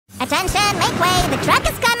Attention, make way, the truck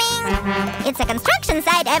is coming! It's a construction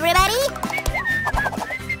site, everybody!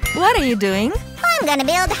 What are you doing? I'm gonna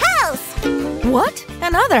build a house! What?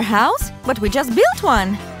 Another house? But we just built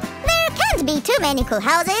one! There can't be too many cool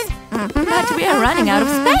houses! But we are running out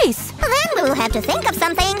of space! Then we will have to think of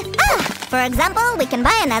something! For example, we can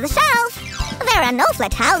buy another shelf! There are no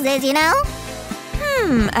flat houses, you know?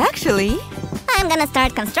 Actually… I'm gonna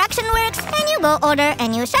start construction works, and you go order a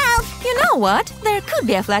new shelf! You know what? There could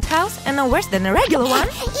be a flat house, and no worse than a regular one!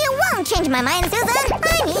 You won't change my mind, Susan!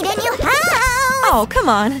 I need a new house! Oh, come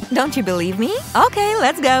on! Don't you believe me? Okay,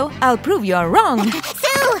 let's go! I'll prove you are wrong!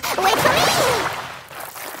 Sue, wait for me!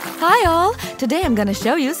 Hi all! Today I'm gonna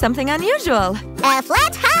show you something unusual! A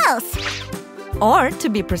flat house! Or, to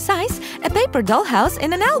be precise, a paper doll house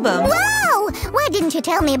in an album! Wow! Why didn't you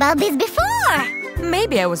tell me about this before?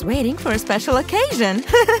 Maybe I was waiting for a special occasion.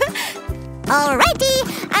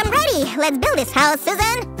 Alrighty! I'm ready! Let's build this house,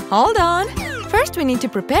 Susan! Hold on! First we need to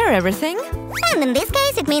prepare everything. And in this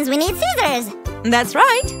case, it means we need scissors! That's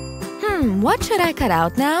right! What should I cut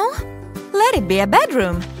out now? Let it be a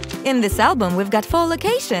bedroom! In this album we've got 4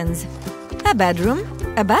 locations. A bedroom,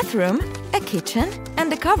 a bathroom, a kitchen,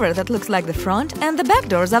 and a cover that looks like the front and the back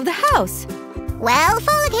doors of the house. Well,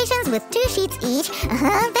 4 locations with 2 sheets each.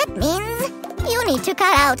 That means you need to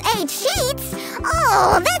cut out 8 sheets!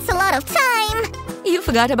 Oh, that's a lot of time! You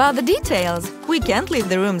forgot about the details. We can't leave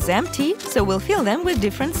the rooms empty, so we'll fill them with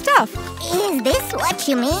different stuff. Is this what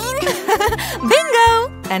you mean?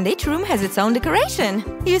 Bingo! And each room has its own decoration.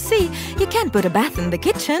 You see, you can't put a bath in the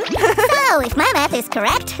kitchen. So, if my math is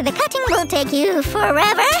correct, the cutting will take you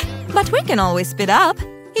forever? But we can always speed up,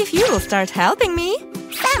 if you will start helping me.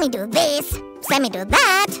 Sammy do this, Sammy do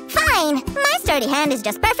that. Fine! My sturdy hand is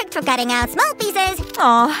just perfect for cutting out small pieces.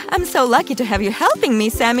 Aw, I'm so lucky to have you helping me,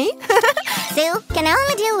 Sammy. Sue, can I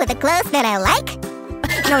only deal with the clothes that I like?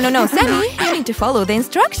 No, Sammy. You need to follow the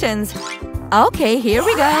instructions. Okay, here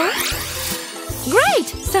we go. Great!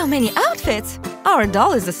 So many outfits! Our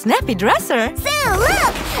doll is a snappy dresser. Sue,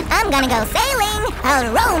 look! I'm gonna go sailing!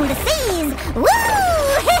 I'll roam the seas! Woo!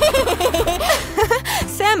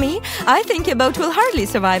 Sammy, I think your boat will hardly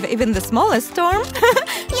survive even the smallest storm.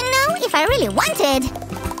 You know, if I really wanted,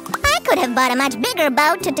 I could have bought a much bigger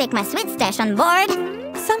boat to take my sweet stash on board.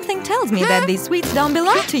 Something tells me that these sweets don't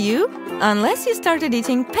belong to you, unless you started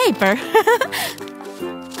eating paper.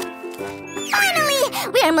 Finally!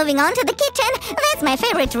 We are moving on to the kitchen. That's my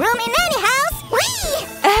favorite room in any house. Whee!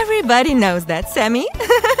 Everybody knows that, Sammy.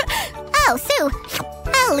 Oh, Sue,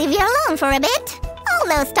 I'll leave you alone for a bit. All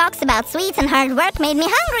those talks about sweets and hard work made me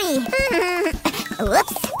hungry.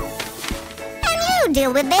 Whoops. And you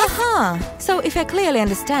deal with this. So if I clearly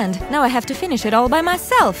understand, now I have to finish it all by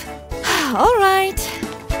myself. All right.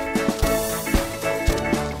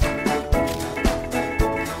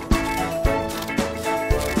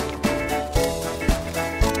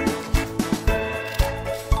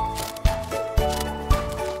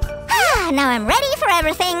 Now I'm ready for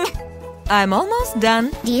everything. I'm almost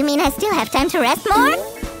done. Do you mean I still have time to rest more?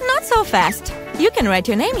 Not so fast. You can write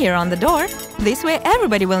your name here on the door. This way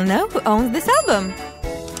everybody will know who owns this album.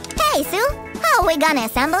 Hey, Sue, how are we gonna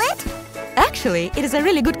assemble it? Actually, it is a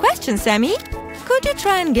really good question, Sammy. Could you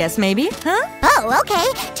try and guess, maybe, huh? Oh,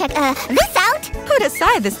 okay. Check this out. Put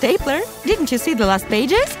aside the stapler. Didn't you see the last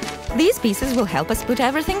pages? These pieces will help us put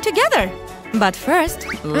everything together. But first,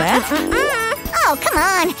 let's… Oh, come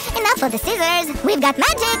on! Enough of the scissors! We've got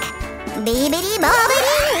magic!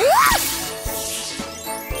 Beebity-bobbity!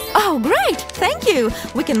 Oh, great! Thank you!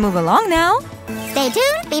 We can move along now. Stay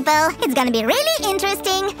tuned, people! It's gonna be really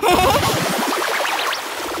interesting!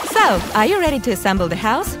 So, are you ready to assemble the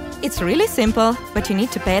house? It's really simple, but you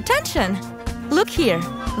need to pay attention. Look here.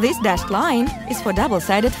 This dashed line is for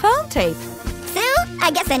double-sided foam tape. Sue,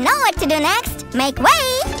 I guess I know what to do next! Make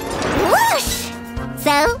way! Whoosh!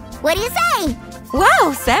 So, what do you say?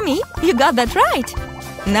 Wow, Sammy, you got that right!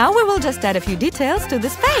 Now we will just add a few details to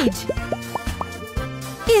this page.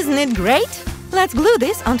 Isn't it great? Let's glue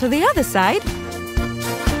this onto the other side.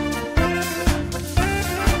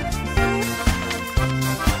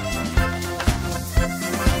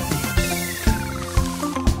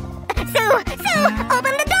 Sue,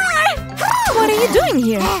 open the door! What are you doing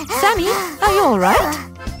here? Sammy, are you alright?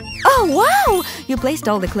 Oh, wow! You placed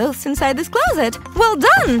all the clothes inside this closet. Well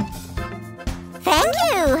done! Thank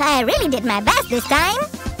you! I really did my best this time.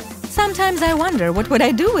 Sometimes I wonder what would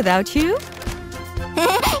I do without you?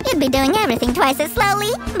 You'd be doing everything twice as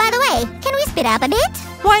slowly. By the way, can we speed up a bit?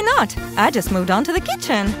 Why not? I just moved on to the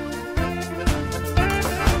kitchen.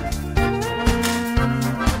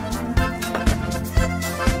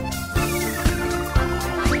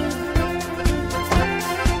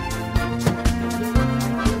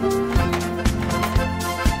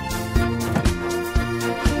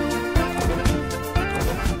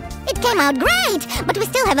 out great, but we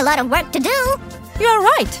still have a lot of work to do. You're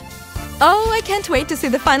right. Oh, I can't wait to see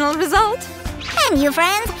the final result. And you,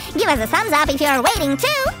 friends, give us a thumbs up if you're waiting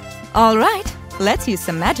too. All right, let's use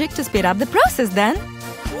some magic to speed up the process then.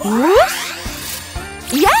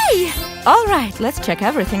 Whoosh! Yay! All right, let's check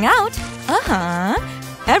everything out.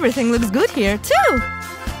 Everything looks good here too.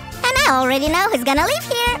 And I already know who's gonna live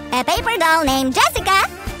here. A paper doll named Jessica.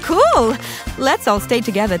 Cool! Let's all stay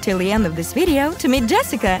together till the end of this video to meet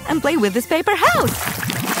Jessica and play with this paper house.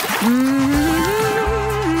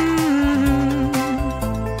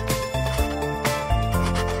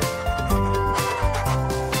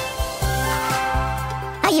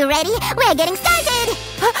 Are you ready? We're getting started!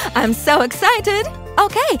 I'm so excited!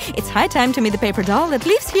 Okay, it's high time to meet the paper doll that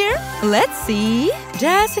lives here. Let's see.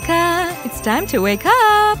 Jessica, it's time to wake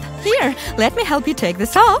up. Here, let me help you take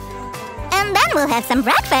this off. And then we'll have some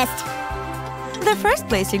breakfast. The first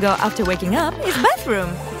place you go after waking up is bathroom.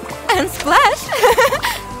 And splash!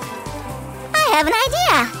 I have an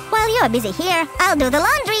idea. While you're busy here, I'll do the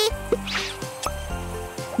laundry.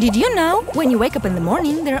 Did you know, when you wake up in the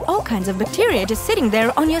morning, there are all kinds of bacteria just sitting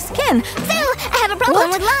there on your skin? Sue, I have a problem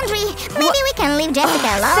with laundry. Maybe we can leave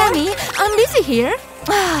Jessica alone. Sammy, I'm busy here.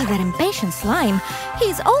 That impatient slime.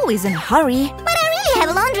 He's always in a hurry. But I really have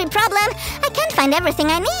a laundry problem. I can't find everything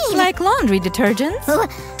I need. Like laundry detergents?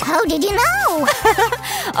 How did you know?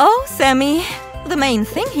 Oh, Sammy. The main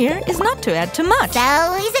thing here is not to add too much.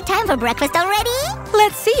 So, is it time for breakfast already?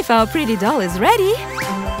 Let's see if our pretty doll is ready.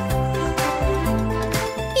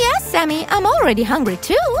 Yes, Sammy, I'm already hungry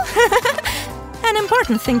too. An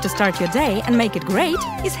important thing to start your day and make it great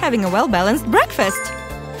is having a well-balanced breakfast.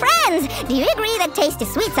 Friends, do you agree that tasty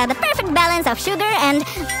sweets are the perfect balance of sugar and,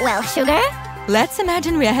 well, sugar? Let's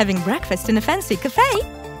imagine we are having breakfast in a fancy cafe.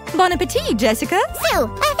 Bon appetit, Jessica. Sue,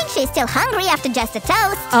 I think she's still hungry after just a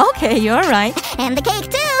toast. Okay, you're right. And the cake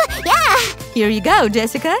too, yeah! Here you go,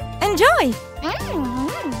 Jessica. Enjoy.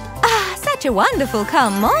 Such a wonderful,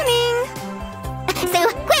 calm morning.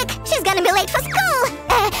 Sue, quick! She's gonna be late for school!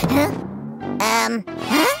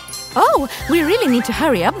 Oh, we really need to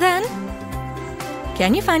hurry up then.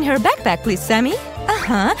 Can you find her backpack, please, Sammy?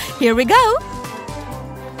 Here we go.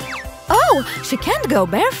 Oh, she can't go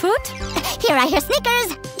barefoot. Here are your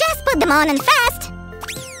sneakers. Just put them on and fast.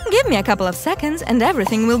 Give me a couple of seconds and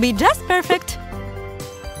everything will be just perfect.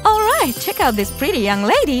 All right, check out this pretty young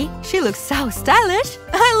lady. She looks so stylish.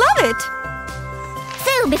 I love it.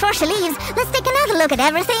 Sue, before she leaves, let's take another look at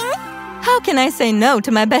everything. How can I say no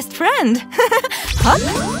to my best friend? Hop.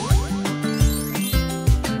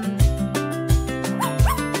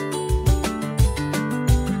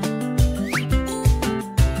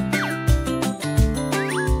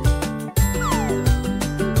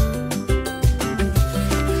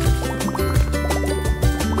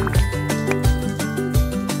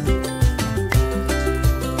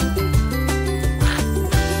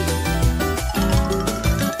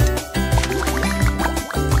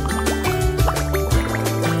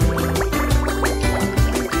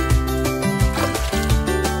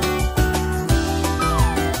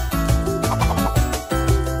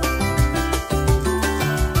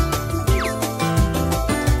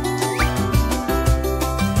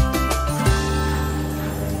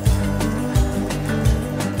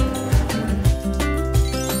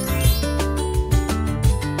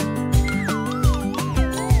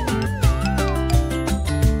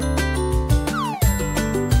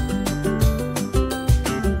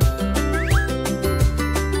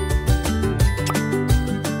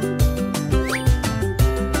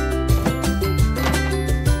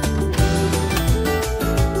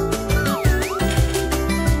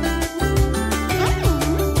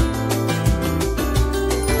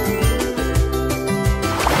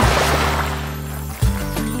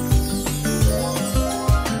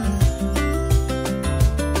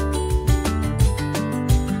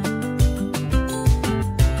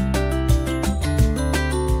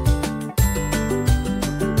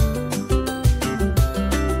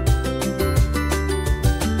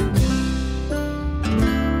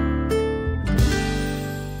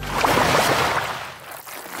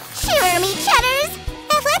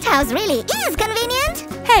 house really is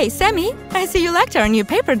convenient. Hey, Sammy, I see you liked our new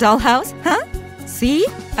paper doll house, huh? See?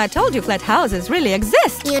 I told you flat houses really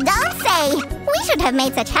exist. You don't say. We should have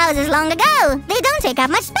made such houses long ago. They don't take up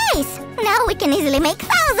much space. Now we can easily make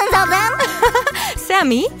thousands of them.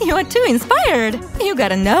 Sammy, you are too inspired. You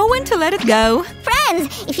gotta know when to let it go.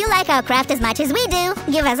 Friends, if you like our craft as much as we do,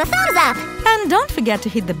 give us a thumbs up. And don't forget to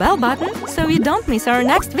hit the bell button so you don't miss our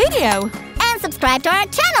next video. And subscribe to our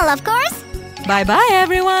channel, of course. Bye-bye,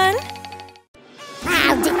 everyone.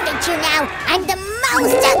 I'll defeat you now. I'm the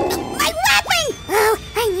most... my weapon! Oh,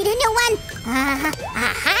 I need a new one.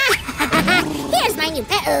 Here's my new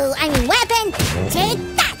weapon. Take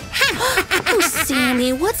that. Oh,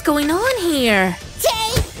 Sammy, what's going on here?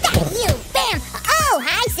 Take that, you. Bam. Oh,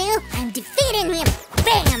 hi, Sue. I'm defeating him.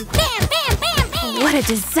 Bam, bam, bam, bam, bam. What a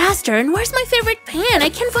disaster, and where's my favorite pan? I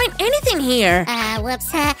can't find anything here.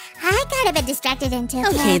 Whoops. I got a bit distracted and took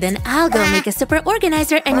Okay, then I'll go make a super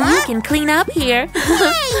organizer and you can clean up here.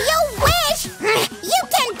 Hey, you wish! You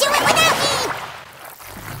can't do it without me!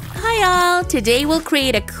 Hi all! Today we'll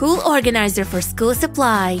create a cool organizer for school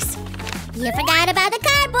supplies. You forgot about the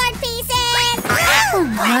cardboard pieces! Oh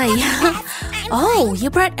my! Oh, you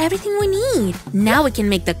brought everything we need. Now we can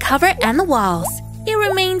make the cover and the walls. It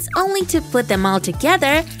remains only to put them all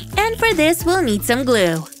together, and for this we'll need some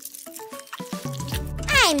glue.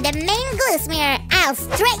 I'm the main glue smear. I'll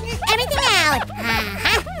straighten everything out.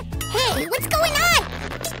 Hey, what's going on?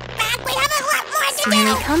 We have a lot more to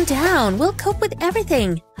Sammy, do. calm down. We'll cope with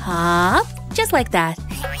everything. Hop, just like that.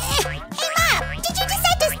 Hey, Mom, did you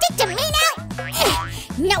decide to stick to me now?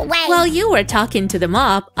 No way. While you were talking to the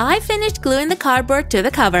mop, I finished gluing the cardboard to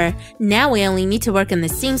the cover. Now we only need to work on the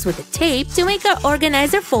seams with the tape to make our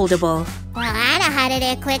organizer foldable. Well, I know how to do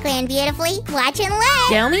it quickly and beautifully. Watch and learn.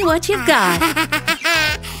 Tell me what you've got.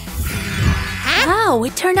 Wow,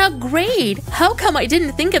 it turned out great! How come I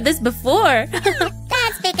didn't think of this before?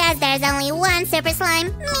 That's because there's only one super slime.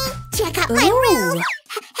 Me. Check out my Ooh. room.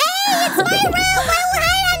 Hey, it's my room. We'll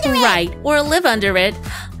hide under it. Right, or live under it.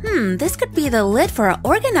 This could be the lid for our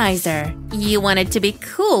organizer. You want it to be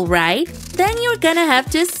cool, right? Then you're gonna have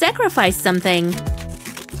to sacrifice something.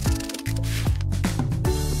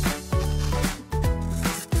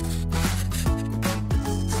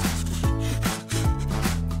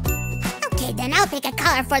 Okay, then I'll pick a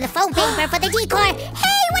color for the foam paper for the decor. Hey,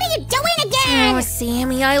 what are you doing again? Oh,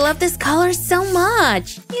 Sammy, I love this color so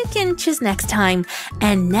much. You can choose next time.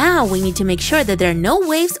 And now we need to make sure that there are no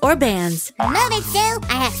waves or bands. Move it, Sue.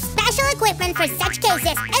 I have special equipment for such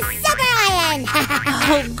cases. A super iron.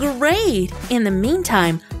 Oh, great! In the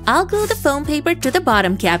meantime, I'll glue the foam paper to the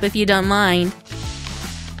bottom cap if you don't mind.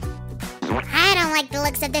 I don't like the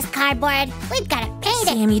looks of this cardboard. We've got to paint it.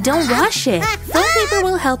 Sammy, don't rush it. Foam paper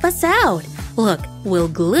will help us out. Look, we'll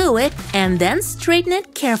glue it and then straighten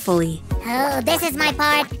it carefully. Oh, this is my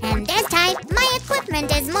part. And this time, my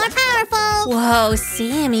equipment is more powerful. Whoa,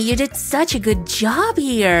 Sammy, you did such a good job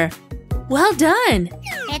here. Well done.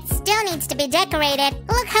 It still needs to be decorated.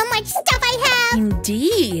 Look how much stuff I have.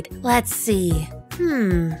 Indeed. Let's see.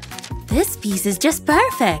 This piece is just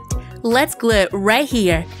perfect. Let's glue it right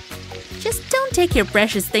here. Just don't take your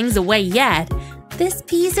precious things away yet. This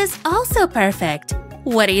piece is also perfect.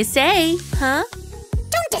 What do you say, huh?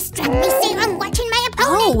 Don't distract me, Sue. I'm watching my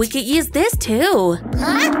opponent. Oh, we could use this too.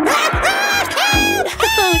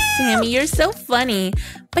 Oh, Sammy, you're so funny.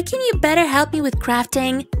 But can you better help me with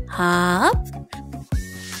crafting? Hop?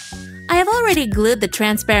 I have already glued the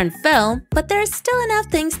transparent film, but there's still enough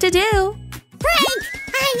things to do. Break!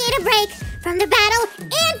 I need a break from the battle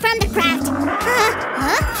and from the craft.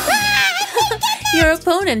 Your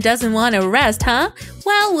opponent doesn't want to rest, huh?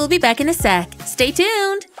 Well, we'll be back in a sec. Stay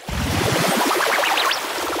tuned.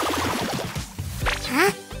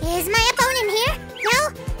 Huh? Is my opponent here? No?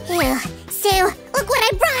 Ew. Sue, look what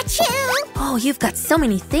I brought you! Oh, you've got so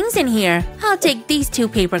many things in here. I'll take these 2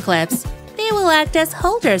 paper clips. They will act as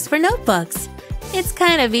holders for notebooks. It's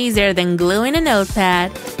kind of easier than gluing a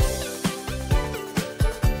notepad.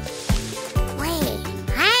 Wait,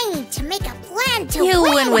 I need to make a plan to You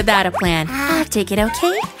win! win without a plan. I'll take it,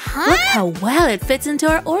 okay? Look how well it fits into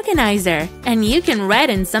our organizer. And you can write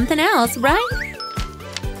in something else, right?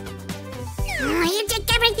 You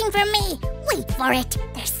take everything from me! Wait for it!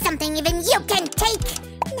 There's something even you can take!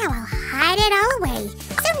 Now I'll hide it all away,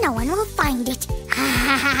 so no one will find it.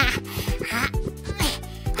 Huh?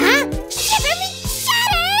 Shiver me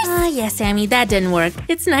shatters! Ah, yes, Sammy, that didn't work.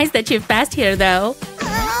 It's nice that you've passed here, though.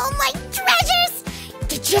 Oh, my treasures!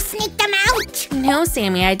 Did you sneak them out? No,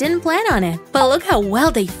 Sammy, I didn't plan on it. But look how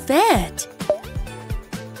well they fit.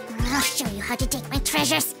 I'll show you how to take my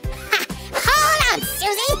treasures. Hold on,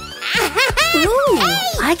 Susie! Ooh, Hey!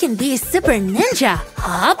 I can be a super ninja.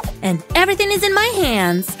 Hop, and everything is in my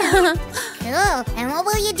hands. Cool, and what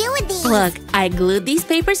will you do with these? Look, I glued these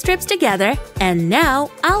paper strips together, and now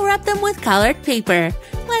I'll wrap them with colored paper.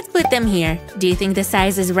 Let's put them here. Do you think the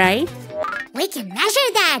size is right? We can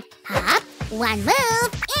measure that. Hop, one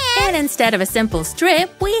move, And instead of a simple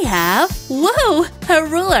strip, we have… Whoa! A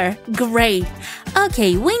ruler! Great!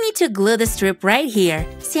 Okay, we need to glue the strip right here.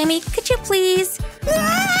 Sammy, could you please…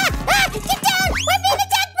 Get down! We're being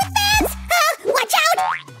attacked with fans! Watch out!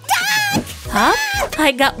 Duck! Huh?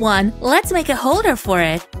 I got one. Let's make a holder for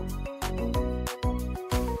it.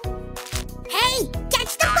 Hey,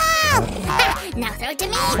 catch the ball! Now throw it to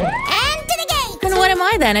me and to the gate! And what am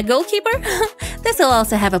I then, a goalkeeper? This will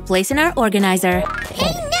also have a place in our organizer.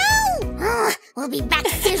 Hey, no! Oh, we'll be back,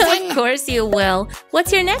 Susan! Of course you will.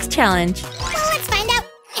 What's your next challenge? Well, let's find out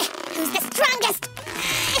who's the strongest!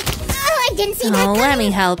 Oh, I didn't see that Oh, coming! let me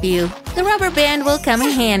help you. The rubber band will come in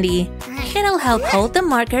handy. It'll help hold the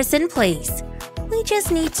markers in place. We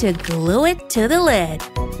just need to glue it to the lid.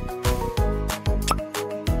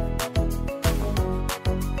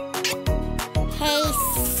 Hey,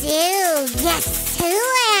 Sue! Yes, who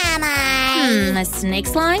am I? A snake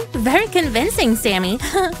slime? Very convincing, Sammy.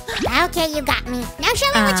 Okay, you got me. Now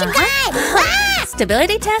show me what you got! Ah!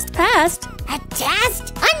 Stability test passed. A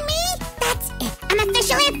test? On me? That's it. I'm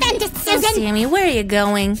officially offended, Oh, Susan! Sammy, where are you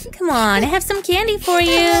going? Come on, I have some candy for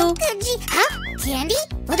you. Huh? Candy?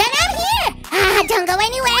 Well, then I'm here! Ah, don't go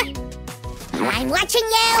anywhere! I'm watching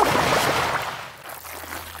you!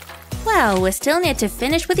 Well, we still need to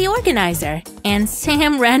finish with the organizer. And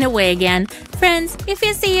Sam ran away again. Friends, if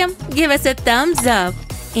you see him, give us a thumbs up.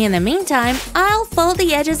 In the meantime, I'll fold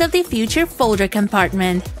the edges of the future folder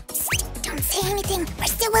compartment. Psst, don't say anything, or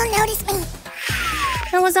Stu will notice me.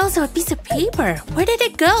 There was also a piece of paper. Where did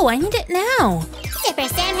it go? I need it now. Super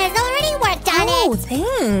Sam has already worked on Oh, it.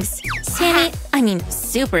 thanks.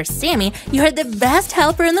 Super Sammy, you're the best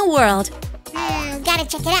helper in the world. Gotta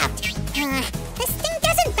check it out. This thing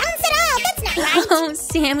doesn't bounce at all. That's not right. Oh,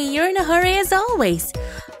 Sammy, you're in a hurry as always.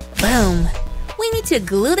 Boom. We need to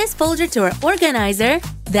glue this folder to our organizer,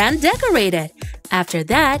 then decorate it. After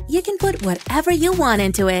that, you can put whatever you want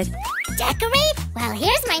into it. Decorate? Well,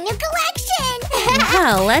 here's my new collection.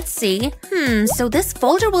 Well, let's see. So this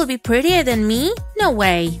folder will be prettier than me? No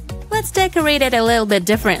way. Let's decorate it a little bit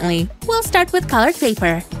differently. We'll start with colored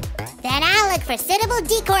paper. Then I'll look for suitable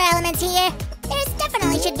decor elements here. There's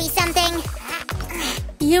definitely should be something.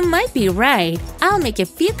 You might be right. I'll make a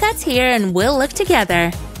few cuts here and we'll look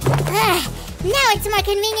together. Now it's more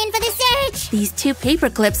convenient for the search. These two paper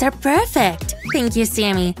clips are perfect. Thank you,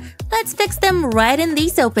 Sammy. Let's fix them right in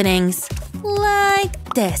these openings.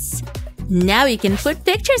 Like this. Now you can put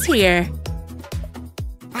pictures here.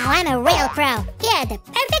 Oh, I'm a real pro. Here are the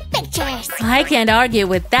perfect pictures. I can't argue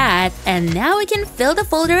with that. And now we can fill the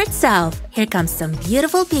folder itself. Here comes some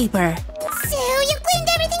beautiful paper. Sue, you cleaned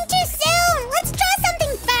everything too soon. Let's draw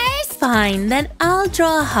something first. Fine, then I'll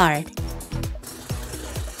draw a heart.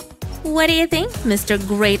 What do you think, Mr.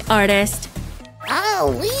 Great Artist?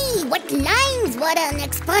 Oh, oui, what lines, what an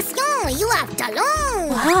expression. You have talent.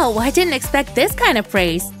 Wow, I didn't expect this kind of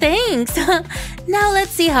praise. Thanks. Now let's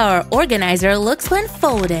see how our organizer looks when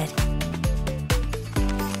folded.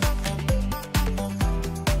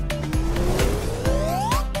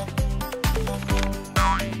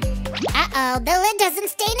 Uh-oh, the lid doesn't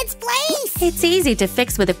stay in its place. It's easy to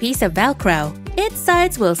fix with a piece of Velcro. Its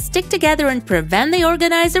sides will stick together and prevent the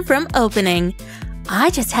organizer from opening. I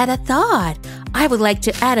just had a thought. I would like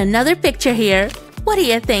to add another picture here. What do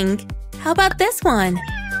you think? How about this one?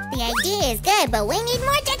 The idea is good, but we need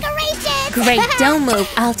more decorations. Great, don't move.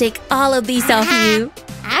 I'll take all of these off you.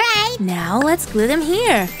 All right. Now let's glue them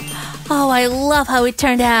here. Oh, I love how it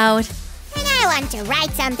turned out. And I want to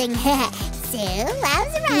write something. Sue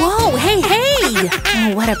loves writing. Whoa, hey!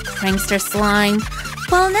 Oh, what a prankster slime.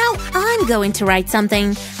 Well, now I'm going to write something.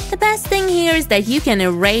 The best thing here is that you can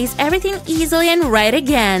erase everything easily and write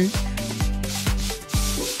again.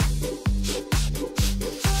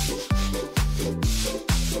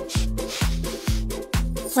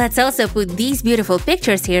 Let's also put these beautiful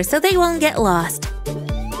pictures here so they won't get lost. Ooh,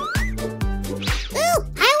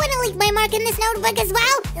 I want to leave my mark in this notebook as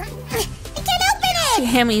well. I can't open it.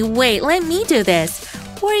 Sammy, wait, let me do this.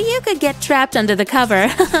 Or you could get trapped under the cover.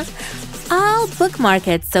 I'll bookmark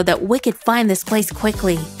it so that we could find this place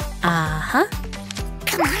quickly. Uh-huh.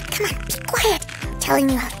 Come on, be quiet. I'm telling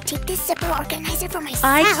you how to take this zipper organizer for myself.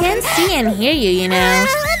 I can see and hear you, you know.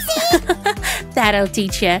 Let's see. That'll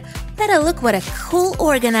teach you. Better look what a cool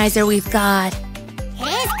organizer we've got. It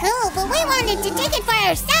is cool, but we wanted to take it for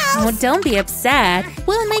ourselves. Oh, don't be upset.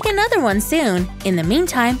 We'll make another one soon. In the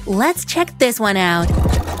meantime, let's check this one out.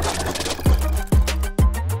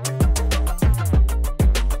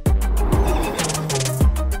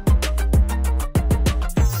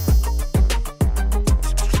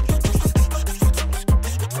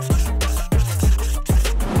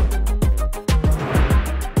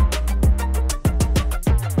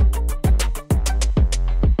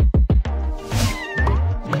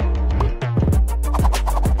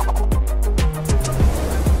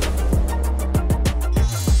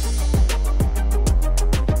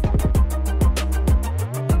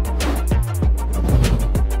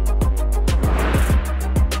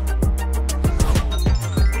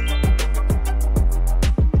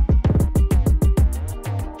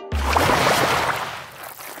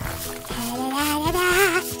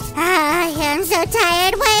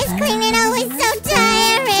 tired. Why is cleaning always so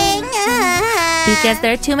tiring? Because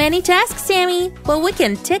there are too many tasks, Sammy. But we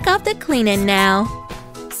can tick off the cleaning now.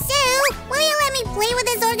 Sue, will you let me play with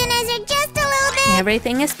this organizer just a little bit?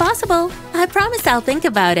 Everything is possible. I promise I'll think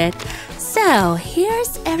about it. So,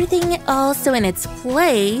 here's everything also in its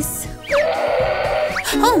place.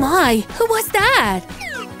 Oh my, who was that?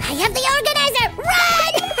 I have the organizer!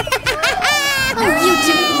 Run! Oh, you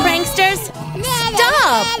two pranksters!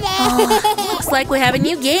 Stop! Oh, looks like we have a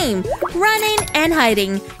new game. Running and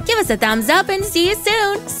hiding. Give us a thumbs up and see you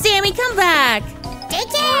soon. Sammy, come back! Take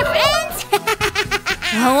care, friends!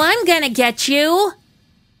 Oh, I'm gonna get you!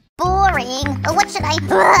 Boring. What should I...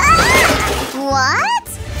 What?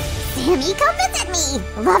 Sammy, come visit me!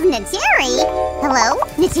 Love Natiri! Hello?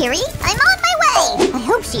 Natiri? I'm on my way! I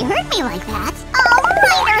hope she heard me like that. All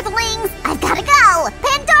right, Earthlings! I've gotta go!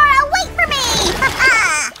 Pandora, wait for me!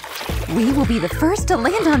 We will be the first to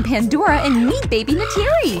land on Pandora and meet baby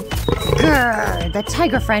Natiri! Grrr! The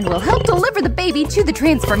tiger friend will help deliver the baby to the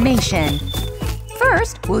transformation!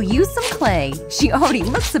 First, we'll use some clay. She already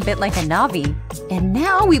looks a bit like a Navi. And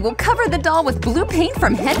now we will cover the doll with blue paint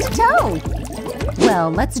from head to toe!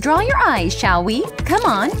 Well, let's draw your eyes, shall we? Come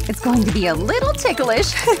on, it's going to be a little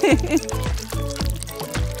ticklish.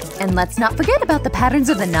 And let's not forget about the patterns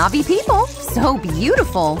of the Navi people. So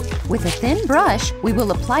beautiful! With a thin brush, we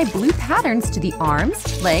will apply blue patterns to the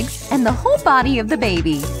arms, legs, and the whole body of the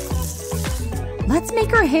baby. Let's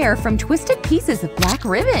make her hair from twisted pieces of black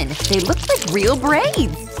ribbon. They look like real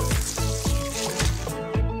braids.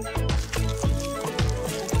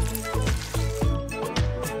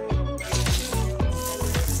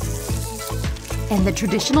 And the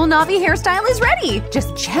traditional Navi hairstyle is ready!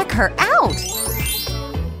 Just check her out!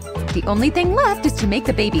 The only thing left is to make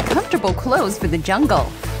the baby comfortable clothes for the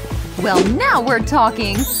jungle. Well, now we're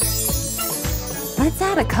talking! Let's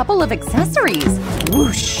add a couple of accessories.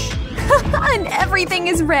 Whoosh! And everything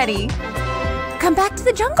is ready! Come back to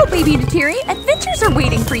the jungle, baby Natiri! Adventures are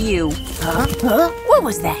waiting for you! Huh? What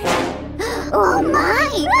was that? Oh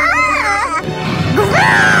my!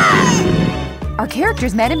 Our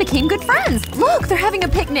characters met and became good friends! Look, they're having a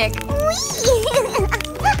picnic!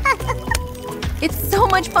 It's so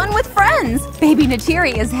much fun with friends! Baby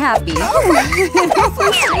Natiri is happy.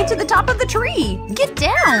 Flew straight to the top of the tree! Get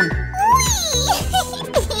down!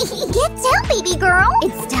 Get down, baby girl!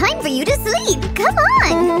 It's time for you to sleep! Come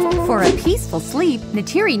on! For a peaceful sleep,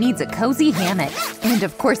 Natiri needs a cozy hammock. And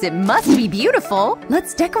of course it must be beautiful!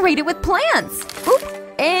 Let's decorate it with plants! Oop!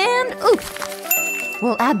 And oop!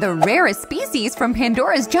 We'll add the rarest species from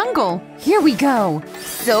Pandora's jungle. Here we go!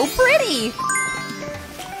 So pretty!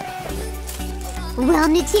 Well,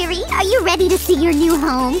 Natiri, are you ready to see your new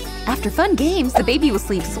home? After fun games, the baby will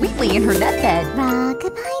sleep sweetly in her nut bed.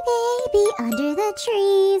 Rock-a-bye, baby, under the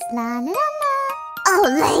trees, la la la la.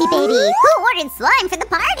 Olay, baby! Who ordered slime for the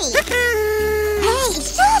party? Hey,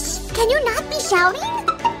 shush! Can you not be shouting?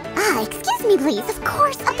 Excuse me, please. Of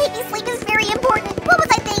course, a baby's sleep is very important. What was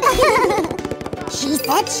I thinking? She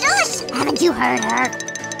said shush! Haven't you heard her?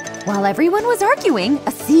 While everyone was arguing,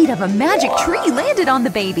 a seed of a magic tree landed on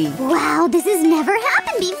the baby. Wow, this has never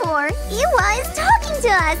happened before. Ewa is talking to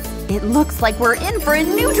us. It looks like we're in for a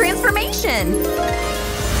new transformation.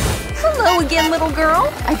 Hello again, little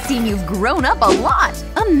girl. I've seen you've grown up a lot.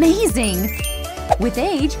 Amazing. With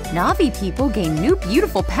age, Navi people gain new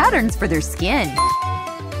beautiful patterns for their skin.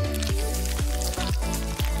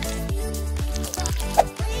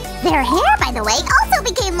 Their hair, by the way, also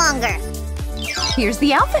became longer. Here's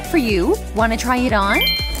the outfit for you. Want to try it on?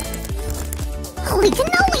 Holy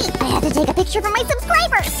cannoli! I had to take a picture for my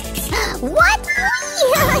subscribers. What?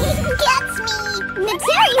 Gets me!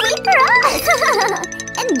 Natiri, wait for us!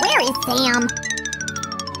 And where is Sam?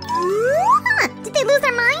 Did they lose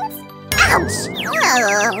their minds? Ouch!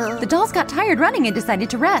 The dolls got tired running and decided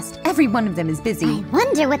to rest. Every one of them is busy. I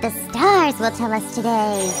wonder what the stars will tell us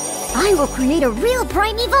today. I will create a real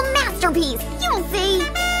primeval masterpiece. You'll see.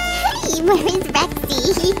 Hey, where is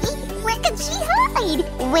Rexy? Where could she hide?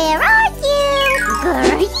 Where are you?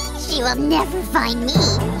 Grrr, she will never find me.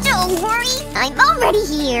 Don't worry, I'm already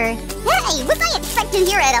here. Hey, was I expected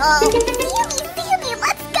here at all? Sammy,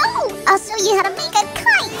 let's go. I'll show you how to make a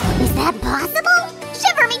kite. Is that possible?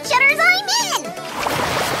 Shiver me cheddars, I'm in.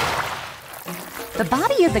 The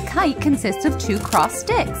body of the kite consists of 2 cross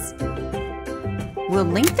sticks. We'll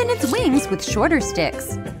lengthen its wings with shorter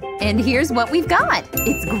sticks. And here's what we've got!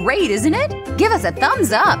 It's great, isn't it? Give us a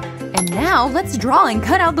thumbs up! And now let's draw and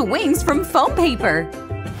cut out the wings from foam paper.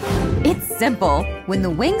 It's simple. When the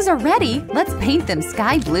wings are ready, let's paint them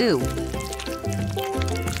sky blue.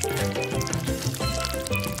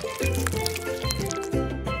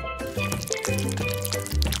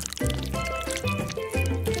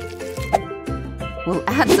 We'll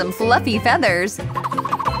add some fluffy feathers.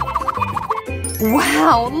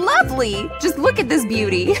 Wow, lovely! Just look at this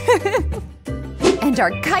beauty. And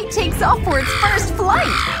our kite takes off for its first flight.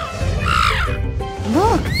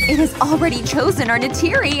 Look, it has already chosen our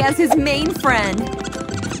Neytiri as his main friend.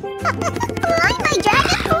 Fly, my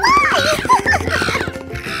dragon, fly!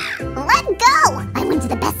 Let go! I went to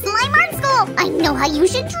the best slime art school. I know how you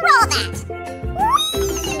should draw that.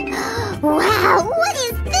 Whee! Wow, what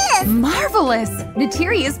is this? Marvelous!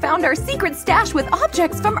 Neytiri has found our secret stash with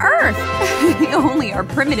objects from Earth. Only our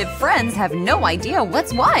primitive friends have no idea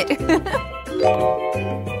what's what.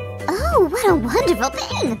 Oh, what a wonderful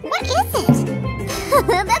thing! What is it?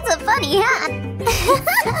 That's a funny hat.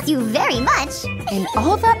 Suits you very much. In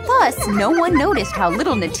all that fuss, no one noticed how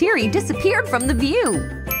little Neytiri disappeared from the view.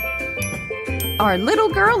 Our little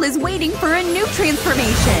girl is waiting for a new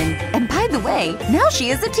transformation. And by the way, now she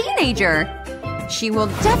is a teenager. She will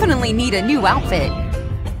definitely need a new outfit.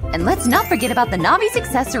 And let's not forget about the Navi's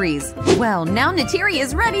accessories. Well, now Neytiri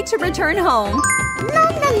is ready to return home. La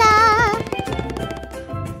la la!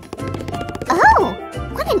 Oh,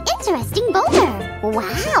 what an interesting boulder!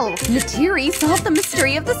 Wow! Neytiri solved the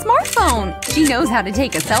mystery of the smartphone. She knows how to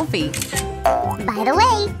take a selfie. By the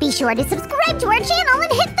way, be sure to subscribe to our channel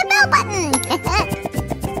and hit the bell button!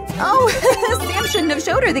 Oh, Sam shouldn't have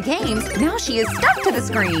showed her the games. Now she is stuck to the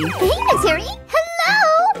screen. Hey, Neytiri!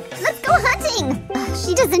 Hello! Let's go hunting!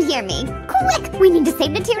 She doesn't hear me. Quick! We need to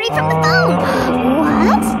save Neytiri from the phone!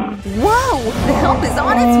 What? Whoa! The help is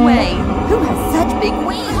on its way! Who has such big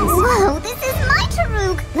wings? Whoa, this is my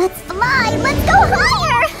Taruk! Let's fly! Let's go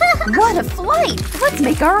higher! What a flight! Let's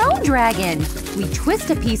make our own dragon! We twist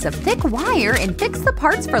a piece of thick wire and fix the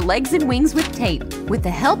parts for legs and wings with tape. With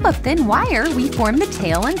the help of thin wire, we form the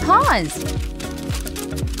tail and paws.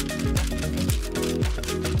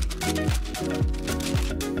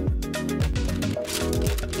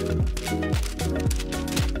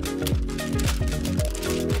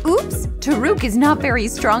 Oops! Taruk is not very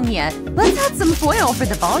strong yet. Let's add some foil for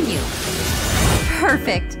the volume.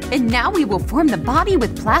 Perfect! And now we will form the body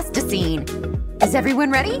with plasticine. Is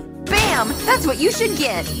everyone ready? Bam! That's what you should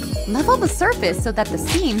get! Level the surface so that the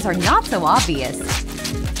seams are not so obvious.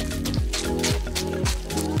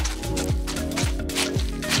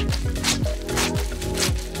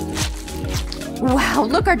 Wow,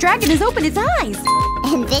 look, our dragon has opened its eyes!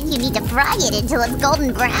 And then you need to fry it until it's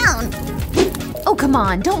golden brown. Oh, come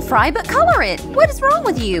on, don't fry, but color it! What is wrong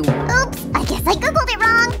with you? Oops, I guess I googled it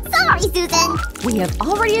wrong. Sorry, Susan. We have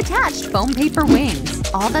already attached foam paper wings.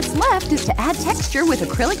 All that's left is to add texture with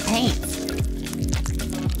acrylic paints.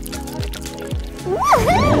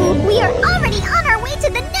 Woohoo! We are already on our way to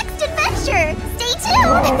the next adventure! Stay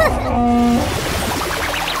tuned!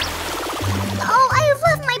 Oh, I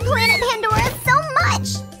love my planet Pandora so much!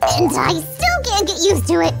 And I still can't get used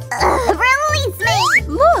to it. Release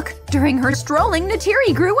me! Look! During her strolling,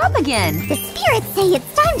 Neytiri grew up again. The spirits say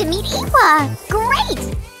it's time to meet Iwa!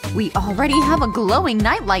 Great! We already have a glowing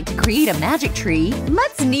nightlight to create a magic tree.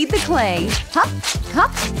 Let's knead the clay. Hop,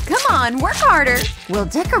 hop, come on, work harder. We'll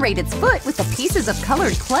decorate its foot with the pieces of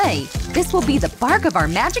colored clay. This will be the bark of our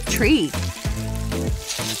magic tree.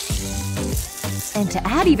 And to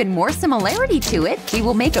add even more similarity to it, we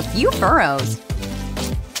will make a few furrows.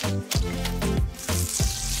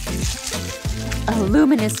 A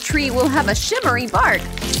luminous tree will have a shimmery bark.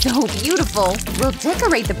 So beautiful! We'll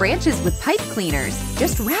decorate the branches with pipe cleaners.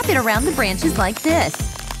 Just wrap it around the branches like this.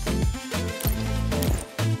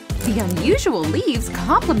 The unusual leaves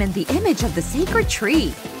complement the image of the sacred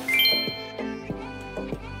tree.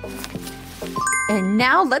 And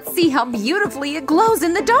now let's see how beautifully it glows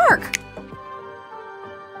in the dark!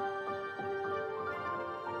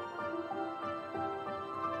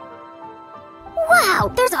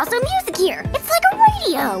 Wow, there's also music here! It's like a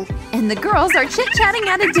radio! And the girls are chit-chatting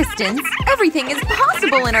at a distance. Everything is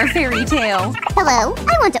possible in our fairy tale. Hello,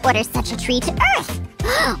 I want to order such a tree to Earth!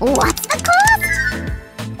 What's the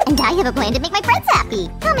cost? And I have a plan to make my friends happy!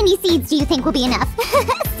 How many seeds do you think will be enough?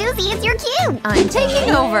 Susie, it's your cue! I'm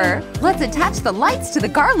taking over! Let's attach the lights to the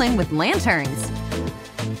garland with lanterns.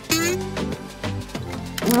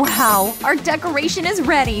 Wow, our decoration is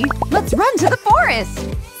ready! Let's run to the forest!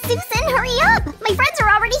 Susan, hurry up! My friends are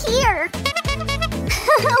already here!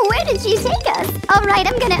 Where did she take us? Alright,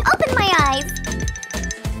 I'm gonna open my eyes!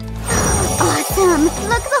 Awesome!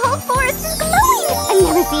 Look, the whole forest is glowing! I've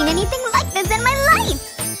never seen anything like this in my life!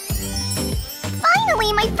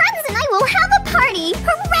 Finally, my friends and I will have a party!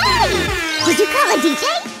 Hooray! Did you call a DJ?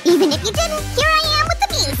 Even if you didn't, here I am with the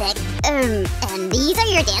music! And these are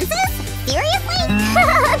your dances? Seriously?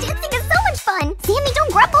 Dancing is so much fun! Sammy,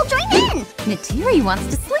 don't grumble, join in! Teary wants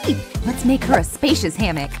to sleep. Let's make her a spacious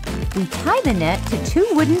hammock. We tie the net to 2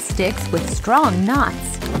 wooden sticks with strong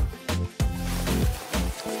knots.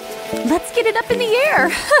 Let's get it up in the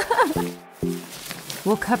air!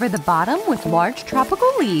 We'll cover the bottom with large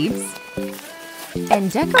tropical leaves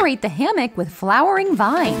and decorate the hammock with flowering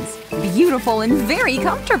vines. Beautiful and very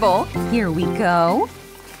comfortable. Here we go.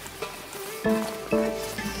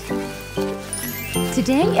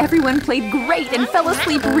 Today, everyone played great and fell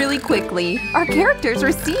asleep really quickly. Our characters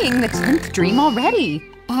are seeing the 10th dream already.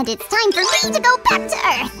 And it's time for me to go back to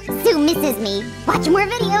Earth. Sue misses me. Watch more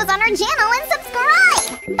videos on our channel and